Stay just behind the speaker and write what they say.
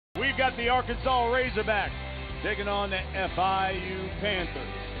we've got the Arkansas Razorbacks taking on the FIU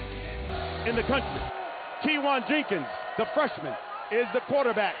Panthers. In the country, Kewan Jenkins, the freshman, is the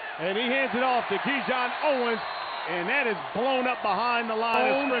quarterback, and he hands it off to Keyshawn Owens, and that is blown up behind the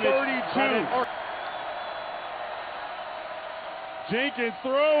line of scrimmage. 32. Jenkins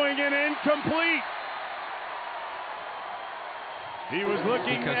throwing it incomplete. He was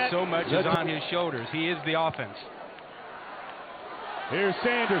looking because so much is on his shoulders. He is the offense. Here's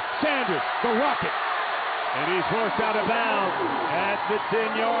Sanders, the rocket. And he's forced out of bounds at the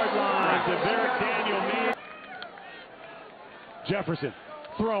 10-yard line to Derek Daniel. Jefferson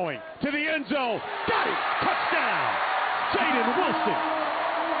throwing to the end zone. Got it! Touchdown! Jaden Wilson.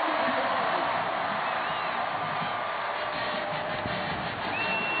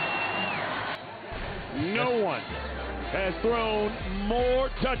 No one has thrown more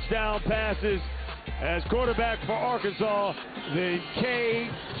touchdown passes as quarterback for Arkansas than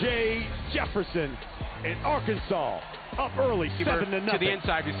K.J. Jefferson. And Arkansas up early, 7-0. To the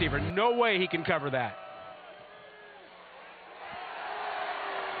inside receiver. No way he can cover that.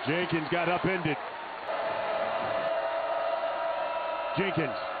 Jenkins got upended.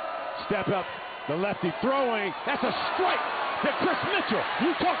 Jenkins, step up, the lefty throwing. That's a strike to Chris Mitchell.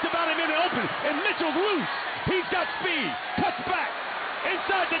 You talked about him in the open, and Mitchell's loose. He's got speed, cuts back,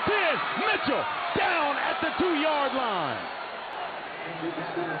 inside the 10. Mitchell down at the 2-yard line.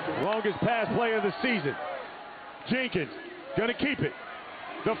 Longest pass play of the season. Jenkins gonna keep it.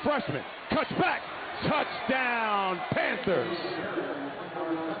 The freshman cuts back. Touchdown, Panthers.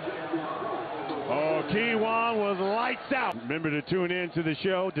 Oh, Kewan was lights out. Remember to tune in to the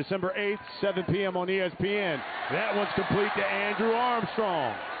show December 8th, 7 p.m. on ESPN. That one's complete to Andrew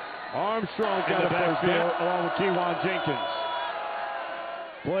Armstrong. Armstrong's got a backfield along with Kewan Jenkins.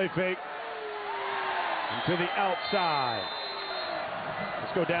 Play fake. And to the outside.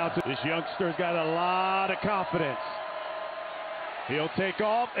 Let's go down to this youngster's got a lot of confidence. He'll take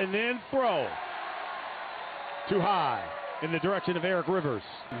off and then throw. Too high in the direction of Eric Rivers.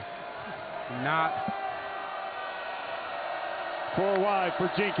 Not. 4 wide for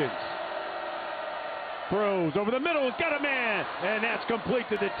Jenkins. Throws over the middle, he's got a man, and that's complete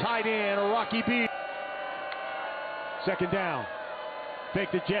to the tight end, Rocky B. Second down.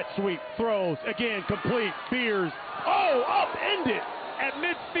 Fake the jet sweep, throws, again, complete, Beers. Oh, upended at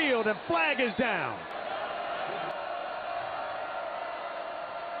midfield, and flag is down.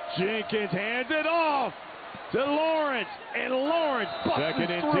 Jenkins hands it off to Lawrence, and Lawrence busts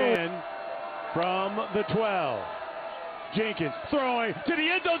Second and through 10 from the 12. Jenkins throwing to the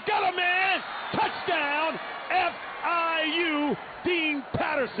end zone, got a man, touchdown, FIU. Dean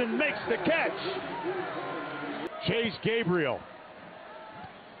Patterson makes the catch. Chase Gabriel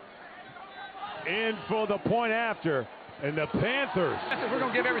in for the point after, and the Panthers. We're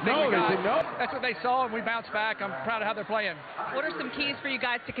going to give everything we got. That's what they saw, and we bounced back. I'm proud of how they're playing. What are some keys for you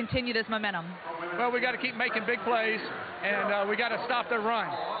guys to continue this momentum? Well, we got to keep making big plays, and we got to stop their run.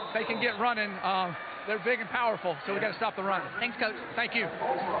 They can get running. They're big and powerful, so we got to stop the run. Thanks, Coach. Thank you.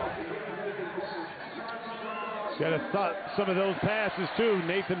 Got to stop some of those passes, too.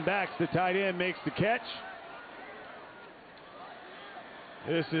 Nathan Bax, the tight end, makes the catch.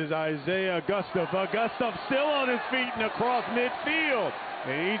 This is Isaiah Gustav. Gustav still on his feet and across midfield.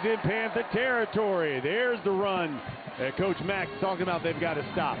 And he's in Panther territory. There's the run that Coach Mack's talking about they've got to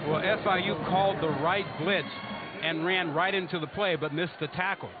stop. Well, FIU called the right blitz and ran right into the play, but missed the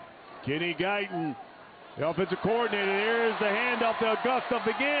tackle. Kenny Guyton, the offensive coordinator. There's the handoff to Gustav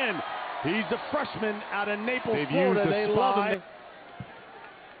again. He's the freshman out of Naples, Florida. They love him.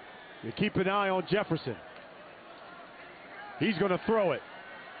 You keep an eye on Jefferson. He's going to throw it.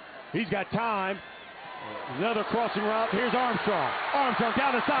 He's got time. Another crossing route. Here's Armstrong. Armstrong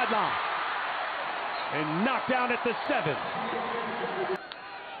down the sideline. And knocked down at the 7.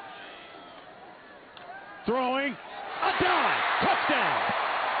 Throwing. A dive. Touchdown.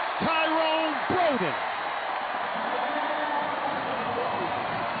 Tyrone Broden.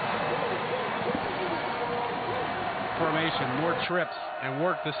 Formation, more trips, and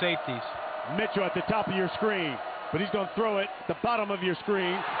work the safeties. Mitchell at the top of your screen. But he's going to throw it at the bottom of your screen.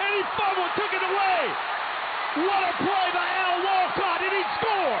 And he fumbled, took it away. What a play by Al Walcott, and he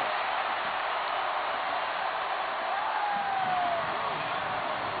scored.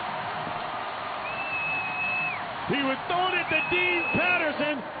 He was throwing it to Dean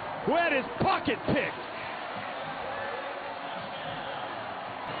Patterson, who had his pocket picked.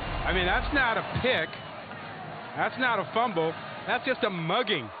 I mean, that's not a pick. That's not a fumble. That's just a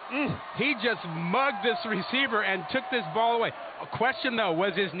mugging. He just mugged this receiver and took this ball away. A question, though,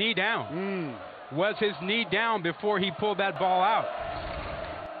 was his knee down? Was his knee down before he pulled that ball out?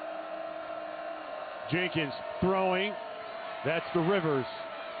 Jenkins throwing. That's the Rivers.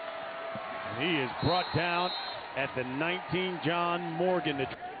 And he is brought down at the 19. John Morgan. This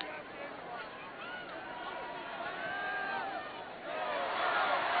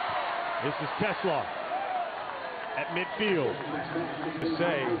is Tesla at midfield. To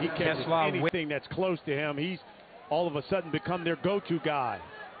say he catches anything that's close to him, he's all of a sudden become their go-to guy.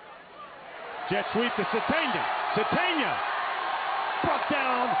 Jet sweep to Satania. Satania brought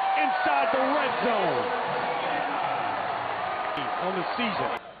down inside the red zone on the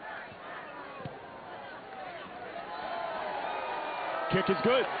season. Kick is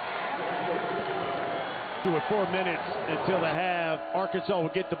good. 2 or 4 minutes until the half. Arkansas will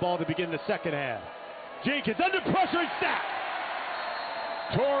get the ball to begin the second half. Jenkins under pressure and sack.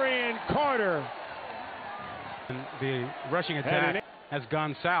 Torian Carter. The rushing attack has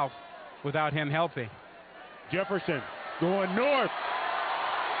gone south without him healthy. Jefferson going north.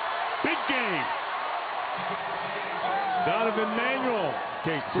 Big game. Donovan Manuel.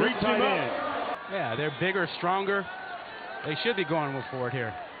 Okay, 3 tight ends. Yeah, they're bigger, stronger. They should be going for it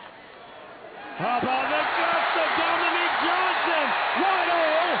here. How about the gust of Dominique Johnson? Wide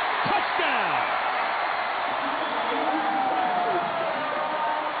open, touchdown.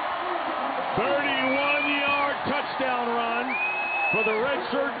 31-yard touchdown run for the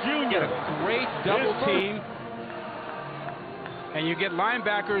redshirt junior. A great double team. And you get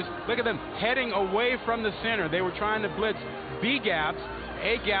linebackers, look at them, heading away from the center. They were trying to blitz B gaps,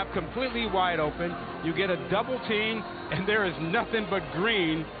 A gap completely wide open. You get a double team, and there is nothing but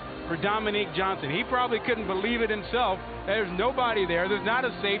green for Dominique Johnson. He probably couldn't believe it himself. There's nobody there. There's not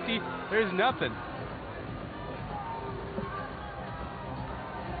a safety. There's nothing.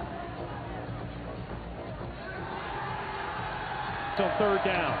 So 3rd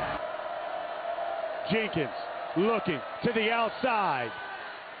down. Jenkins looking to the outside.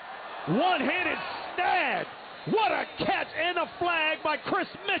 One-handed snag. What a catch and a flag by Chris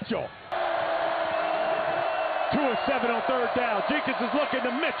Mitchell. 2 of 7 on 3rd down. Jenkins is looking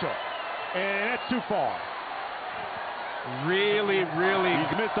to Mitchell. And that's too far. Really.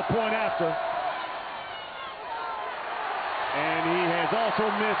 He's missed the point after. And he has also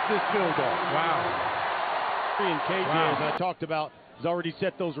missed this field goal. Wow. And KJ, as I talked about, has already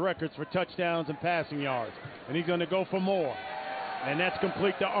set those records for touchdowns and passing yards. And he's going to go for more. And that's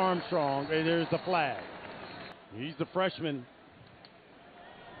complete to Armstrong. And there's the flag. He's the freshman.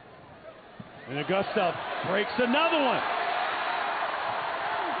 And Augusta breaks another one.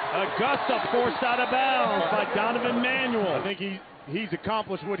 Augusta forced out of bounds by Donovan Manuel. I think he's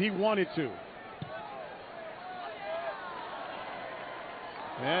accomplished what he wanted to.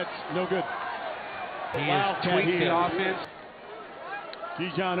 That's no good. He has tweaked the offense.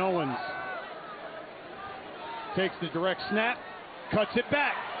 Keyshawn Owens takes the direct snap, cuts it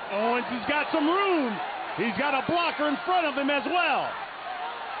back. Owens has got some room. He's got a blocker in front of him as well.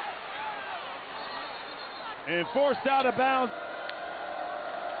 And forced out of bounds.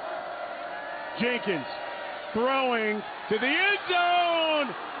 Jenkins throwing to the end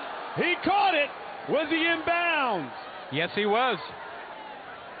zone. He caught it. Was he in bounds? Yes, he was.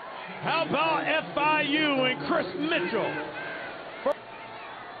 How about FIU and Chris Mitchell?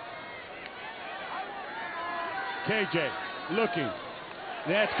 KJ looking.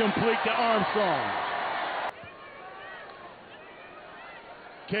 That's complete to Armstrong.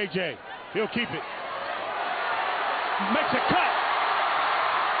 KJ, he'll keep it. Makes a cut.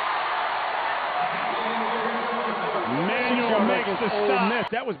 Manuel makes the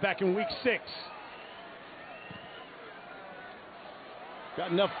stop. That was back in week 6.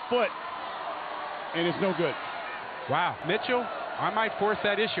 Got enough foot, and it's no good. Wow. Mitchell, I might force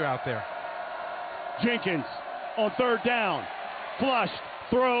that issue out there. Jenkins on 3rd down. Flushed,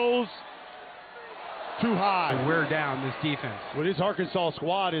 throws too high. And wear down this defense. Well, this Arkansas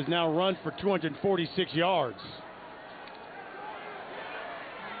squad has now run for 246 yards.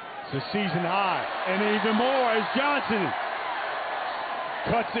 It's a season high. And even more as Johnson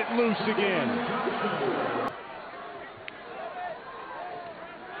cuts it loose again.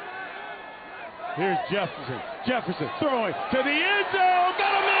 Here's Jefferson. Jefferson throwing to the end zone.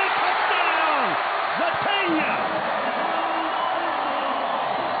 Got him in. Touchdown. Zatania.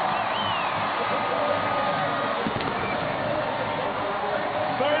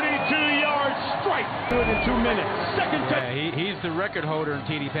 32-yard strike. Good in 2 minutes. Second touch. Yeah, he's the record holder in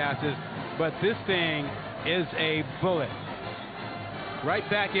TD passes, but this thing is a bullet. Right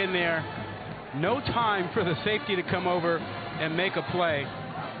back in there. No time for the safety to come over and make a play.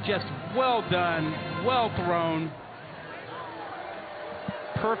 Just well done, well thrown.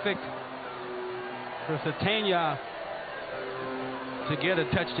 Perfect for Satania to get a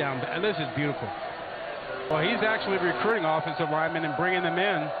touchdown. And this is beautiful. Well, he's actually recruiting offensive linemen and bringing them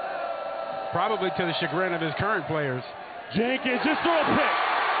in, probably to the chagrin of his current players. Jenkins just threw a pick.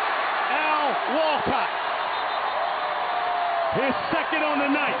 Al Walcott, his second on the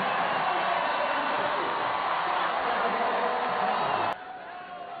night.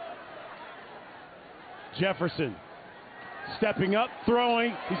 Jefferson stepping up,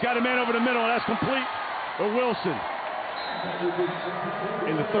 throwing. He's got a man over the middle, and that's complete for Wilson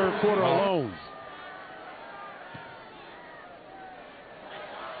in the third quarter alone.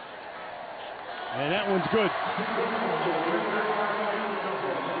 And that one's good.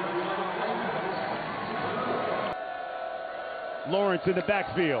 Lawrence in the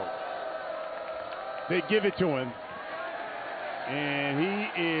backfield. They give it to him. And he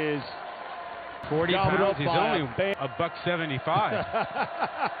is 40 pounds. He's only $175.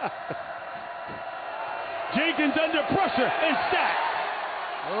 Jenkins under pressure and sacked.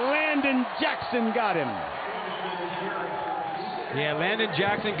 Landon Jackson got him. Yeah, Landon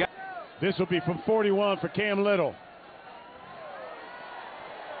Jackson got. This will be from 41 for Cam Little.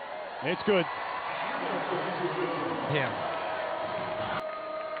 It's good. Him.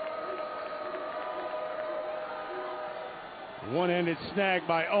 One-handed snag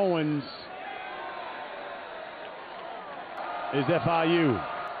by Owens is FIU.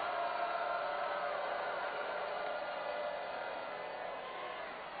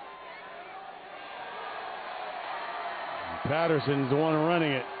 Patterson's the one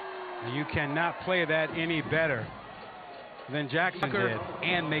running it. You cannot play that any better than Jackson did,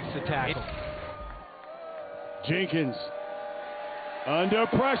 and makes the tackle. Jenkins under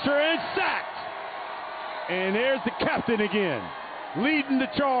pressure and sacked. And there's the captain again, leading the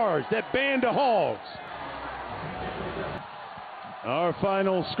charge, that band of Hogs. Our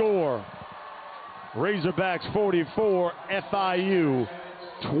final score, Razorbacks 44, FIU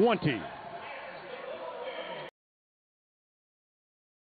 20.